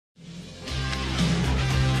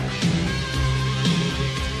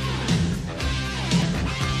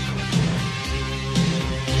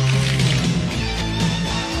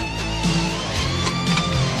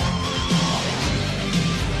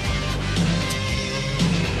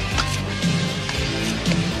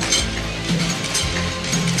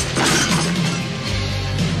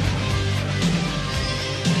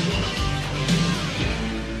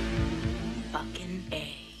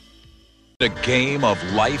A game of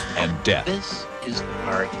life and death. This is the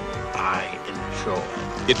part I enjoy.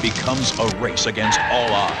 It becomes a race against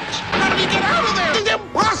all odds. How do you get out of there? It's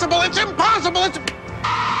impossible! It's impossible! It's...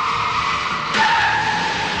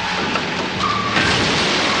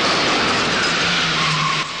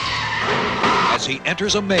 As he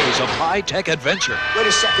enters a maze of high-tech adventure. Wait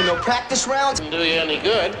a second, no practice rounds? Doesn't do you any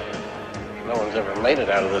good. No one's ever made it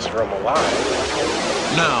out of this room alive.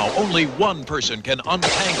 Now, only one person can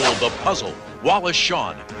untangle the puzzle. Wallace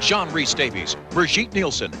Shawn, Sean Rhys Davies, Brigitte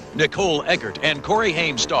Nielsen, Nicole Eggert, and Corey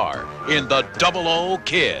Haim star in The Double-O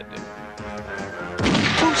Kid.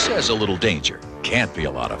 Who says a little danger can't be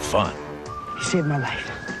a lot of fun? You saved my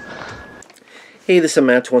life. Hey, this is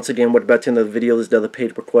Matt once again. What about to end of the video? This is another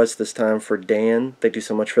paid request, this time for Dan. Thank you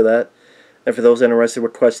so much for that. And for those interested in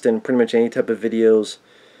requesting pretty much any type of videos,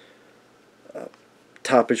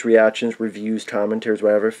 topics, reactions, reviews, commentaries,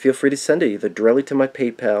 whatever, feel free to send it either directly to my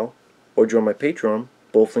PayPal or join my Patreon.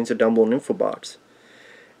 Both links are down below in the info box.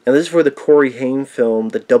 And this is for the Corey Haim film,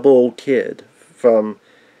 The Double-O Kid, from,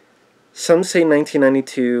 some say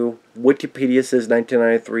 1992, Wikipedia says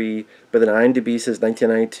 1993, but then IMDb says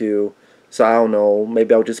 1992, so I don't know,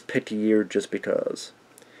 maybe I'll just pick a year just because.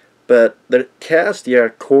 But the cast, yeah,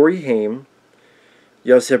 Corey Haim,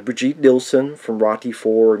 you also have Brigitte Nielsen from Rocky IV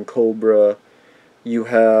and Cobra. You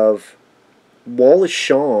have Wallace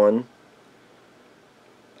Shawn.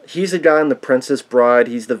 He's the guy in The Princess Bride.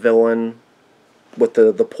 He's the villain with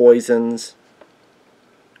the poisons.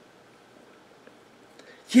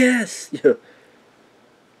 Yes! Yeah.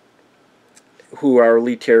 Who our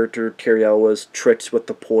lead character, Terry Ellis, tricks with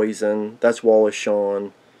the poison. That's Wallace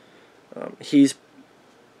Shawn. He's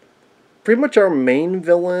pretty much our main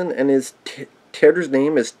villain, and his character's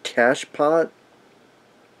name is Cashpot.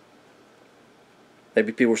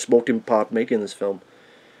 Maybe people were smoking pot making this film.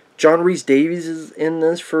 Sean Rhys Davies is in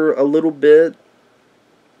this for a little bit.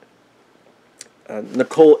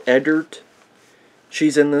 Nicole Eggert,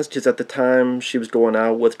 she's in this because at the time she was going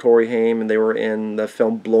out with Corey Haim and they were in the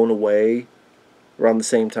film Blown Away around the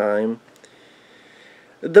same time.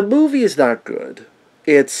 The movie is not good.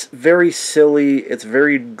 It's very silly. It's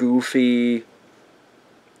very goofy.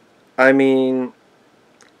 I mean,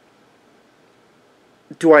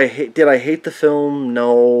 did I hate the film?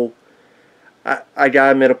 No. I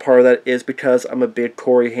gotta admit a part of that is because I'm a big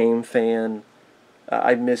Corey Haim fan.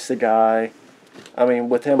 I miss the guy. I mean,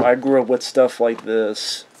 with him, I grew up with stuff like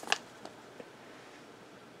this.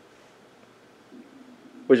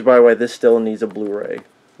 Which, by the way, this still needs a Blu-ray.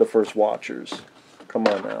 The First Watchers. Come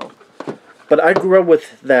on now. But I grew up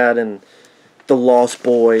with that and The Lost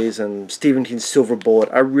Boys and Stephen King's Silver Bullet.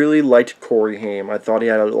 I really liked Corey Haim. I thought he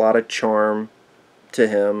had a lot of charm to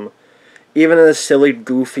him. Even in a silly,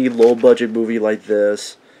 goofy, low-budget movie like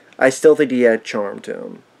this, I still think he had charm to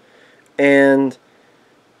him. And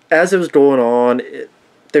as it was going on,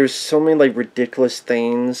 there's so many like ridiculous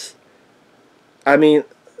things. I mean,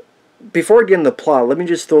 before I get into the plot, let me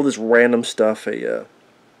just throw this random stuff at you.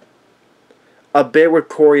 A bit where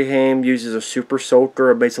Corey Haim uses a super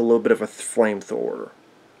soaker and makes a little bit of a flamethrower.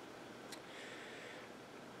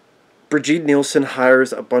 Brigitte Nielsen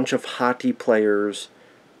hires a bunch of hockey players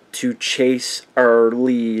to chase our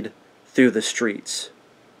lead through the streets.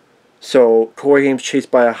 So Corey Haim's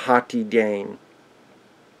chased by a hockey gang.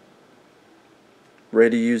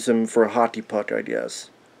 Ready to use him for a hockey puck, I guess.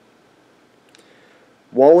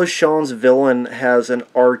 Wallace Shawn's villain has an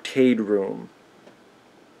arcade room.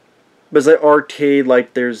 But it's like arcade,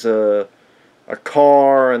 like there's a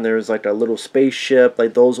car and there's like a little spaceship,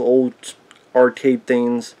 like those old arcade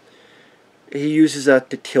things. He uses that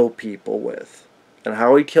to kill people with. And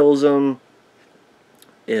how he kills them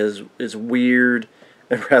is weird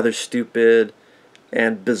and rather stupid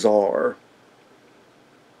and bizarre.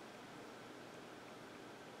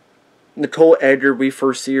 Nicole Eggert, we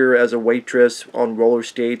first see her as a waitress on roller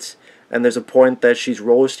skates, and there's a point that she's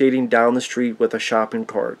roller skating down the street with a shopping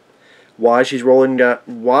cart. Why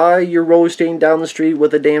you're roller skating down the street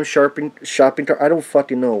with a damn shopping cart? I don't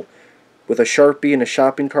fucking know. With a Sharpie and a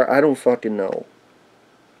shopping cart? I don't fucking know.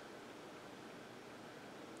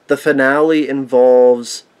 The finale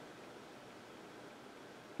involves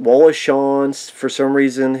Wallace Shawn. For some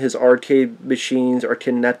reason, his arcade machines are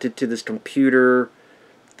connected to this computer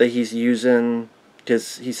that he's using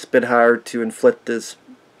because he's been hired to inflict this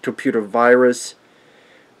computer virus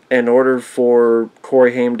in order for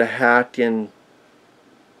Corey Haim to hack and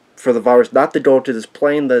for the virus not to go to this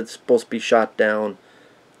plane that's supposed to be shot down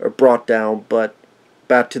or brought down, but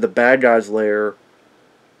back to the bad guy's lair.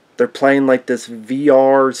 They're playing like this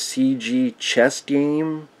VR CG chess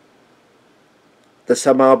game that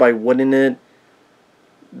somehow by winning it,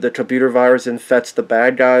 the computer virus infects the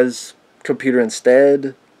bad guy's computer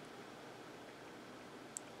instead.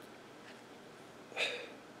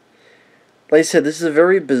 Like I said, this is a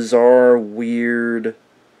very bizarre, weird...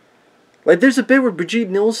 Like, there's a bit where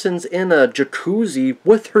Brigitte Nielsen's in a jacuzzi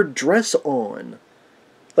with her dress on.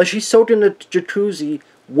 Like, she's soaked in a jacuzzi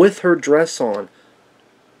with her dress on.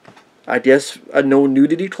 I guess a no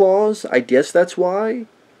nudity clause? I guess that's why?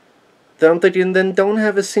 Then I'm thinking, then don't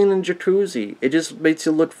have a scene in jacuzzi. It just makes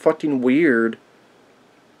it look fucking weird.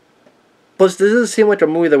 Plus, this doesn't seem like a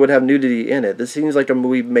movie that would have nudity in it. This seems like a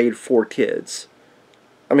movie made for kids.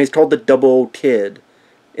 I mean, it's called The Double Kid.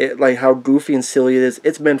 Like, how goofy and silly it is,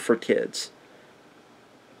 it's meant for kids.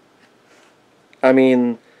 I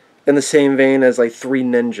mean, in the same vein as, like, Three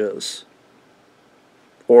Ninjas.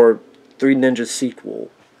 Or Three Ninjas sequel.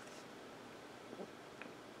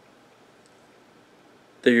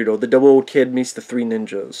 There you go, The Double Kid meets the Three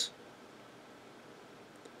Ninjas.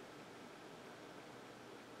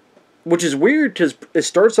 Which is weird, because it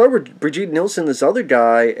starts out with Brigitte Nielsen and this other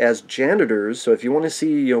guy as janitors. So if you want to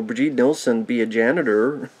see, you know, Brigitte Nielsen be a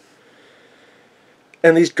janitor,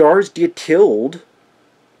 and these guards get killed,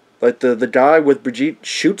 like the guy with Brigitte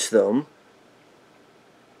shoots them,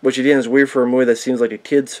 which again is weird for a movie that seems like a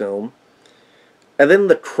kid's film. And then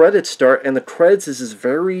the credits start, and the credits is this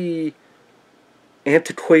very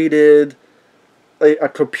antiquated, like a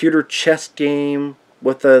computer chess game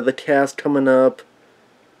with the cast coming up.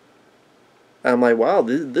 I'm like, wow,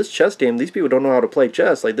 this chess game, these people don't know how to play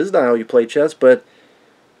chess. Like, this is not how you play chess, but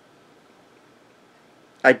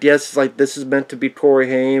I guess, like, this is meant to be Corey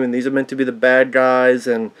Haim, and these are meant to be the bad guys,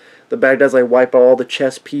 and the bad guys, like, wipe out all the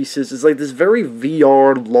chess pieces. It's like this very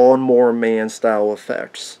VR Lawnmower Man style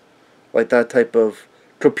effects. Like, that type of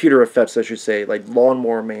computer effects, I should say. Like,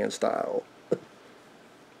 Lawnmower Man style.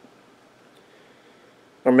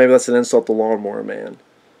 Or maybe that's an insult to Lawnmower Man.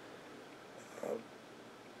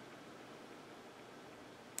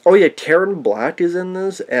 Oh yeah, Karen Black is in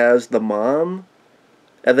this as the mom.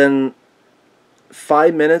 And then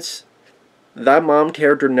 5 minutes, that mom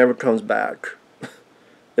character never comes back.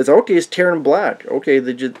 It's okay, it's Karen Black. Okay,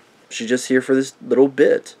 she's just here for this little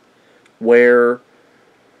bit. Where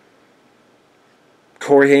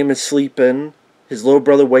Corey Haim is sleeping, his little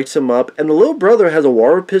brother wakes him up, and the little brother has a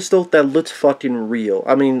water pistol that looks fucking real.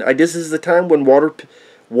 I mean, I guess this is the time when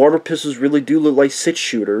water pistols really do look like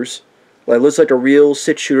 6-shooters. Like, it looks like a real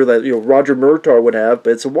 6-shooter that, you know, Roger Murtaugh would have,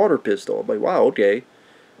 but it's a water pistol. I'm like, wow, okay.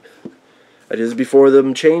 That is before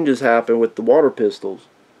them changes happen with the water pistols.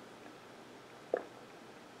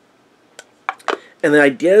 And then I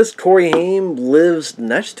guess Corey Haim lives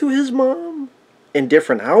next to his mom in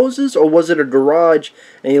different houses, or was it a garage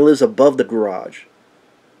and he lives above the garage?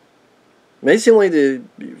 It may seem like they're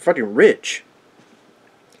fucking rich.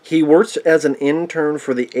 He works as an intern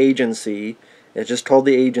for the agency. It's just called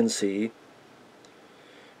the agency.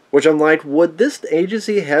 Which I'm like, would this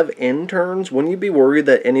agency have interns? Wouldn't you be worried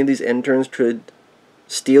that any of these interns could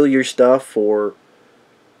steal your stuff? Or,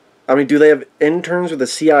 I mean, do they have interns with the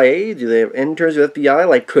CIA? Do they have interns with FBI?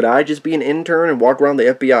 Like, could I just be an intern and walk around the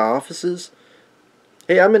FBI offices?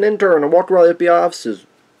 Hey, I'm an intern and walk around the FBI offices.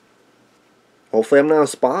 Hopefully I'm not a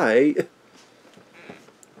spy.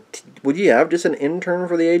 Would you have just an intern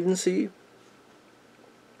for the agency?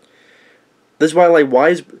 This is why, like, why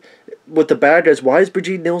is, with the bad guys, why is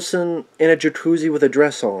Brigitte Nielsen in a jacuzzi with a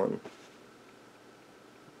dress on?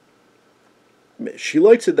 She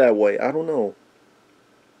likes it that way. I don't know.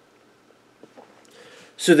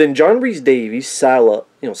 So then John Rhys Davies, Sallah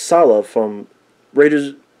from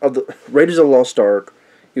Raiders of the Lost Ark.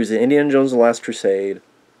 He was in Indiana Jones and the Last Crusade.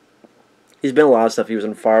 He's been in a lot of stuff. He was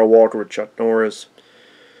in Firewalker with Chuck Norris.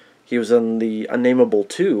 He was in The Unnameable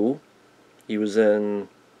 2. He was in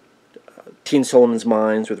Teen Solomon's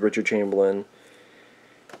Mines with Richard Chamberlain.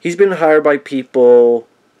 He's been hired by people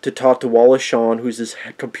to talk to Wallace Shawn, who's this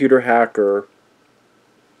computer hacker.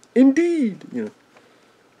 Indeed! You know.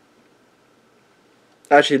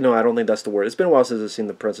 Actually, no, I don't think that's the word. It's been a while since I've seen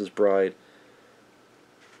The Princess Bride.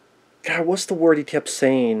 God, what's the word he kept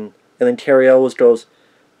saying? And then Terry Ellis goes,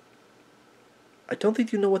 I don't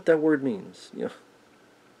think you know what that word means. You know.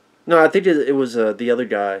 No, I think it was the other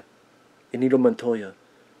guy, Inigo Montoya.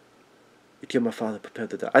 You killed my father, prepared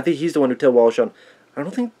to die. I think he's the one who told Wallace Shawn, I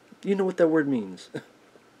don't think you know what that word means.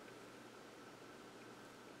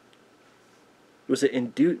 Was it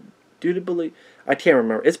indubitably? I can't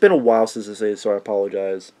remember. It's been a while since I say it, so I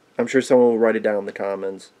apologize. I'm sure someone will write it down in the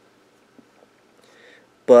comments.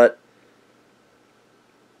 But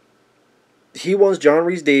he wants John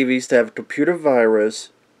Rhys Davies to have a computer virus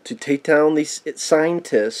to take down these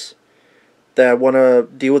scientists that want to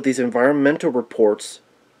deal with these environmental reports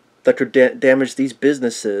that could damage these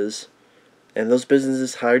businesses. And those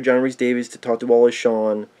businesses hired John Rhys Davies to talk to Wallace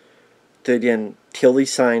Shawn to, again, kill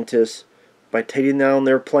these scientists by taking down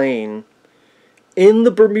their plane in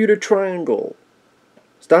the Bermuda Triangle.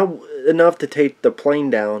 It's not enough to take the plane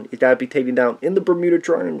down. It's got to be taken down in the Bermuda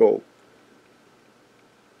Triangle.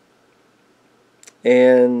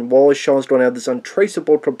 And Wallace Shawn's going to have this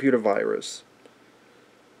untraceable computer virus.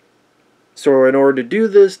 So in order to do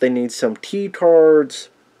this, they need some key cards.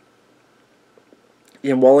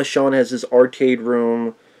 And Wallace Shawn has this arcade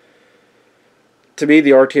room. To me,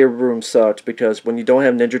 the arcade room sucks because when you don't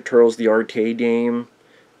have Ninja Turtles, the arcade game,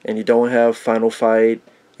 and you don't have Final Fight,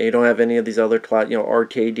 and you don't have any of these other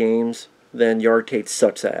arcade games, then your arcade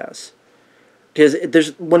sucks ass.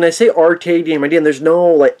 Because when I say arcade game, again, there's no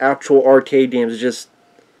like actual arcade games. It's just,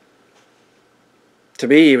 to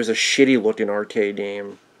me, it was a shitty looking arcade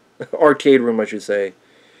game, arcade room, I should say.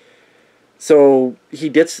 So he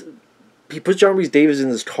puts John Rhys Davies in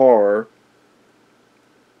his car,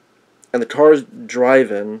 and the car's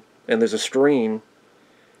driving, and there's a screen,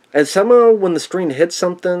 and somehow when the screen hits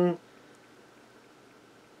something,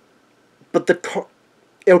 but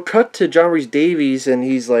it'll cut to John Rhys Davies, and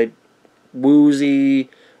he's like woozy,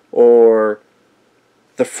 or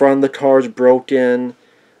the front of the car's broken.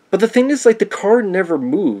 But the thing is, like, the car never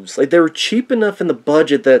moves. Like, they were cheap enough in the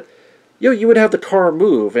budget that you would have the car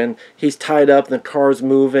move, and he's tied up, and the car's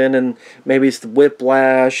moving, and maybe it's the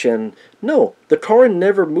whiplash, and no, the car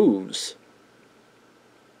never moves.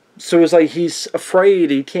 So it's like he's afraid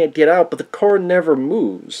he can't get out, but the car never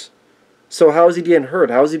moves. So how is he getting hurt?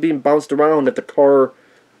 How is he being bounced around if the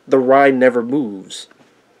ride never moves?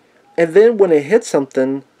 And then when it hits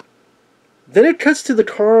something, then it cuts to the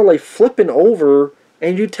car like flipping over,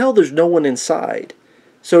 and you tell there's no one inside.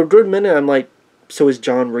 So a good minute I'm like, so is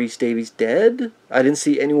John Rhys Davies dead? I didn't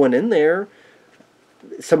see anyone in there.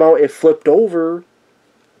 Somehow it flipped over,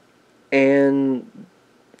 and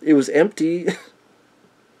it was empty.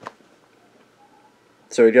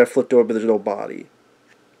 So he got flipped over, but there's no body.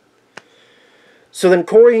 So then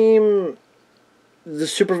Corey Haim, the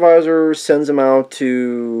supervisor, sends him out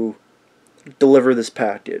to deliver this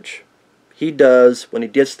package. He does. When he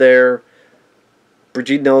gets there,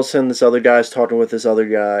 Brigitte Nielsen, this other guy's talking with this other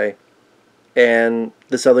guy, and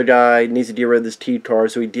this other guy needs to get rid of this key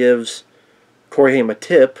card, so he gives Corey Haim a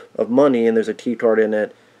tip of money, and there's a key card in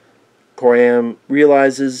it. Corey Haim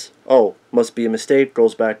realizes, oh, must be a mistake,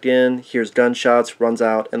 goes back in, hears gunshots, runs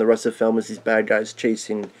out, and the rest of the film is these bad guys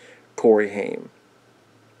chasing Corey Haim.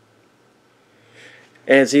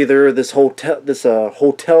 And it's either this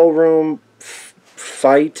hotel room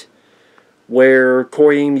fight where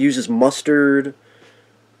Corey Haim uses mustard,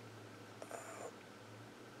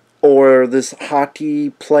 or this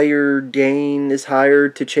hockey player Dane is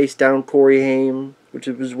hired to chase down Corey Haim, which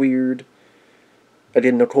was weird.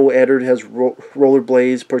 Again, Nicole Eggert has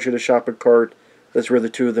rollerblades, pushing a shopping cart. That's where the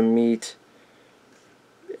two of them meet.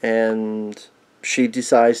 And she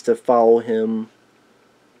decides to follow him.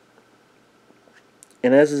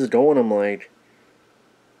 And as it's going, I'm like,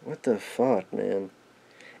 what the fuck, man?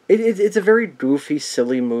 It's a very goofy,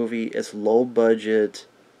 silly movie. It's low budget.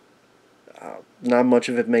 Not much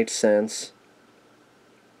of it makes sense.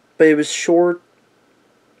 But it was short,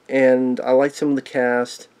 and I liked some of the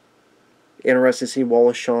cast. Interesting to see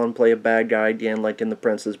Wallace Shawn play a bad guy again, like in The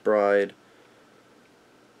Princess Bride.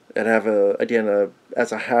 And have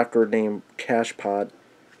as a hacker named Cashpot.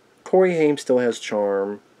 Corey Haim still has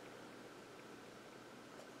charm.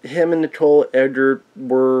 Him and Nicole Eggert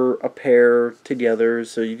were a pair together,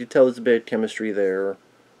 so you could tell there's a bit of chemistry there.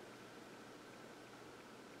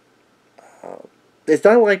 It's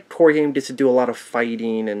not like Corey Haim gets to do a lot of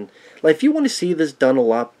fighting, and like if you want to see this done a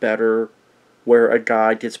lot better, where a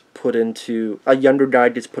younger guy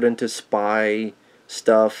gets put into spy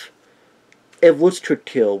stuff, If Looks Could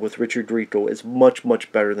Kill with Richard Grieco is much,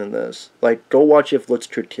 much better than this. Like, go watch If Looks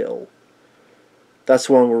Could Kill. That's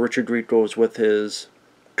the one where Richard Grieco is with his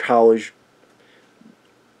college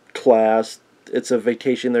class. It's a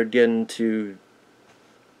vacation they're getting to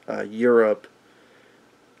Europe.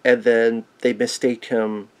 And then they mistake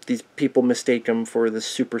him. These people mistake him for this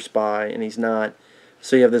super spy, and he's not.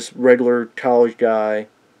 So you have this regular college guy.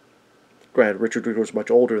 Granted, Richard Grieco was much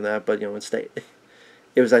older than that, but, it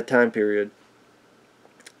was that time period.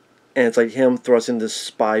 And it's like him thrust into this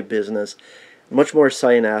spy business. Much more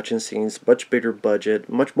exciting action scenes, much bigger budget,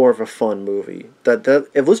 much more of a fun movie.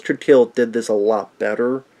 If Looks Could Kill did this a lot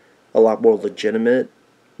better, a lot more legitimate,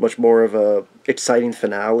 much more of a exciting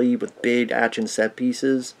finale with big action set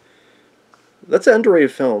pieces. That's an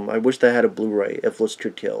underrated film. I wish that had a Blu-ray. If Looks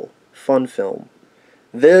Could Kill, fun film.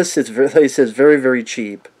 This is very, like I said, very, very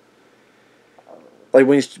cheap. Like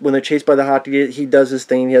when they're chased by the hockey, he does his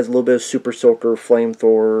thing. He has a little bit of super soaker,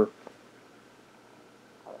 flamethrower.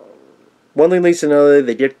 One thing leads to another.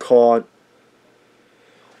 They get caught.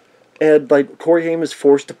 And like Corey Haim is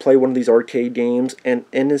forced to play one of these arcade games, and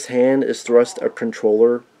in his hand is thrust a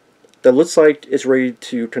controller that looks like it's ready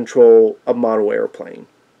to control a model airplane,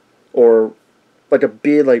 or like a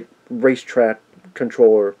big like racetrack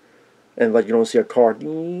controller, and like you don't see a car.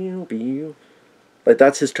 Like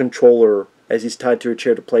that's his controller as he's tied to a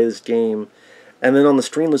chair to play this game, and then on the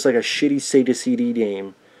screen looks like a shitty Sega CD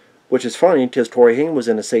game, which is funny because Corey Haim was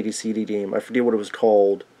in a Sega CD game. I forget what it was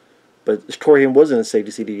called. But Corey Haim was in a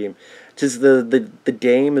Sega CD game. Just the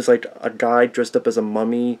game is like a guy dressed up as a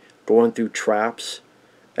mummy going through traps,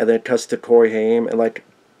 and then it cuts to Corey Haim, and like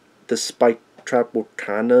the spike trap will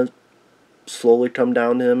kind of slowly come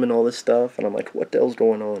down to him and all this stuff. And I'm like, what the hell's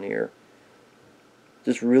going on here?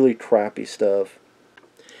 Just really crappy stuff.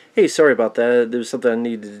 Hey, sorry about that. There was something I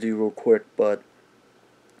needed to do real quick, but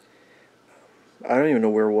I don't even know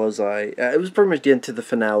where was I. It was pretty much getting to the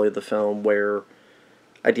finale of the film where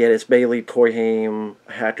it's basically Corey Haim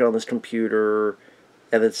hacked on this computer,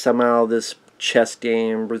 and then somehow this chess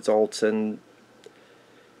game results in...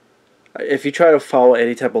 If you try to follow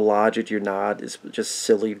any type of logic, you're not. It's just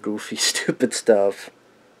silly, goofy, stupid stuff.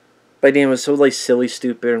 But it was so like silly,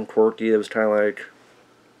 stupid, and quirky. It was kind of like...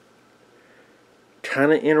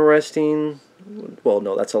 kind of interesting. Well,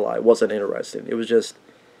 no, that's a lie. It wasn't interesting. It was just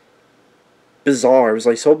bizarre. It was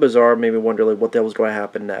like so bizarre, it made me wonder like what the hell was going to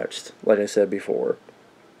happen next, like I said before.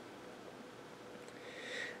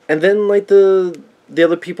 And then, like, the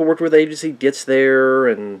other people working with the agency gets there,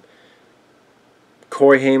 and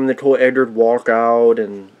Corey Haim and Nicole Eggert walk out,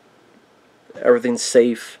 and everything's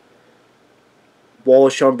safe.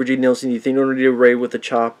 Wallace Shawn, Brigitte, Nielsen, you think they're going to do a raid with the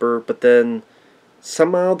chopper, but then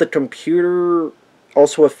somehow the computer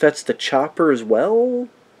also affects the chopper as well?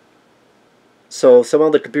 So somehow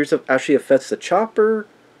the computer stuff actually affects the chopper,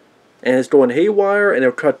 and it's going haywire, and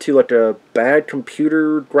it'll cut to, like, a bad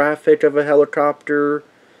computer graphic of a helicopter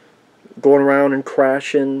going around and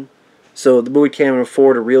crashing. So the movie can't even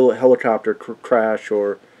afford a real helicopter crash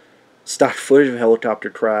or stock footage of a helicopter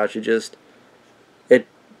crash. It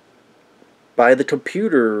by the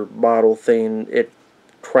computer model thing, it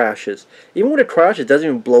crashes. Even when it crashes, it doesn't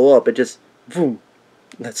even blow up. It just boom.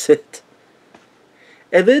 That's it.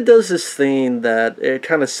 And then it does this thing that it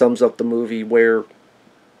kind of sums up the movie where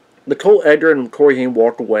Nicole Eggert and Corey Haim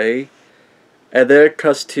walk away, and then it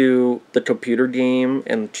cuts to the computer game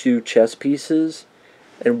and two chess pieces,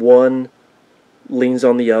 and one leans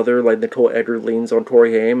on the other, like Nicole Eggert leans on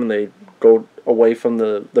Corey Haim, and they go away from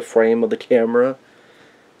the frame of the camera.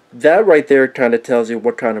 That right there kind of tells you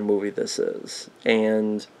what kind of movie this is,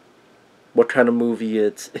 and what kind of movie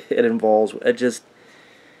it involves. It just,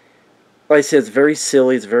 like I said, it's very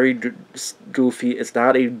silly, it's very goofy, it's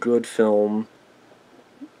not a good film,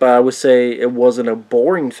 but I would say it wasn't a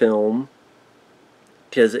boring film,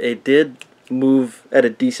 because it did move at a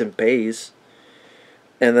decent pace.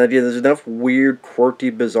 And then, there's enough weird, quirky,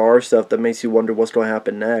 bizarre stuff that makes you wonder what's going to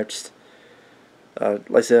happen next.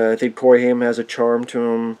 Like I said, I think Corey Haim has a charm to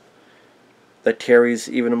him that carries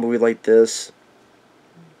even a movie like this.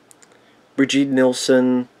 Brigitte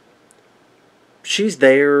Nielsen, she's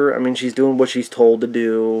there. I mean, she's doing what she's told to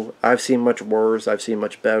do. I've seen much worse. I've seen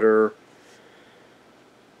much better.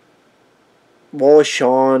 Wallace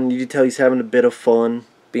Shawn, you can tell he's having a bit of fun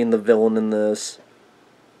being the villain in this.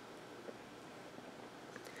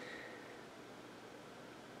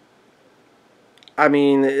 I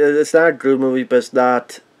mean, it's not a good movie, but it's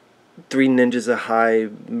not Three Ninjas at High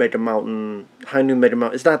Noon Mega Mountain.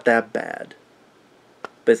 It's not that bad,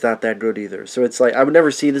 but it's not that good either. So it's like, I would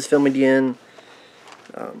never see this film again.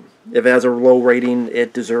 If it has a low rating,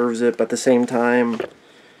 it deserves it, but at the same time,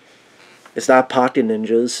 it's not Pocket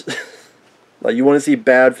Ninjas. Like, you want to see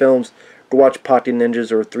bad films, go watch Pocket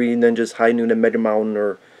Ninjas or Three Ninjas, High Noon and Mega Mountain,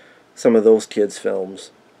 or some of those kids'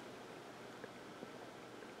 films.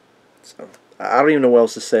 So, I don't even know what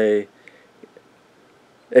else to say.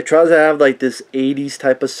 It tries to have, like, this 80s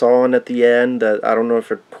type of song at the end that I don't know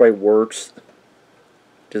if it quite works.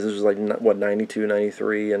 Because this was, like, what, 92,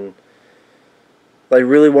 93, and I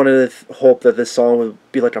really wanted to hope that this song would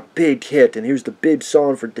be, like, a big hit, and here's the big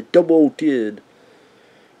song for the Double Kid.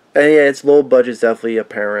 And yeah, its low budget is definitely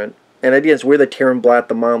apparent. And again, it's weird that Karen Black,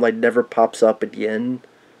 the mom, like, never pops up again.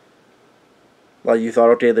 Like, you thought,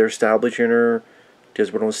 okay, they're establishing her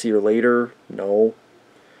because we're going to see her later. No.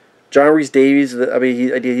 John Rhys Davies, I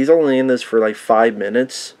mean, he's only in this for like 5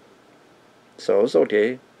 minutes. So it's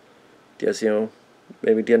okay. Guess,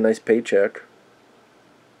 maybe get a nice paycheck.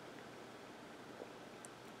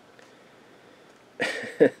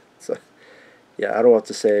 So, yeah, I don't know what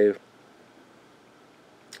to say.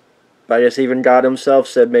 But I guess even God himself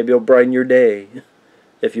said maybe it'll brighten your day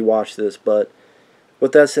if you watch this. But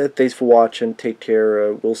with that said, thanks for watching. Take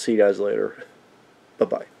care. We'll see you guys later.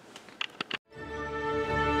 Bye-bye.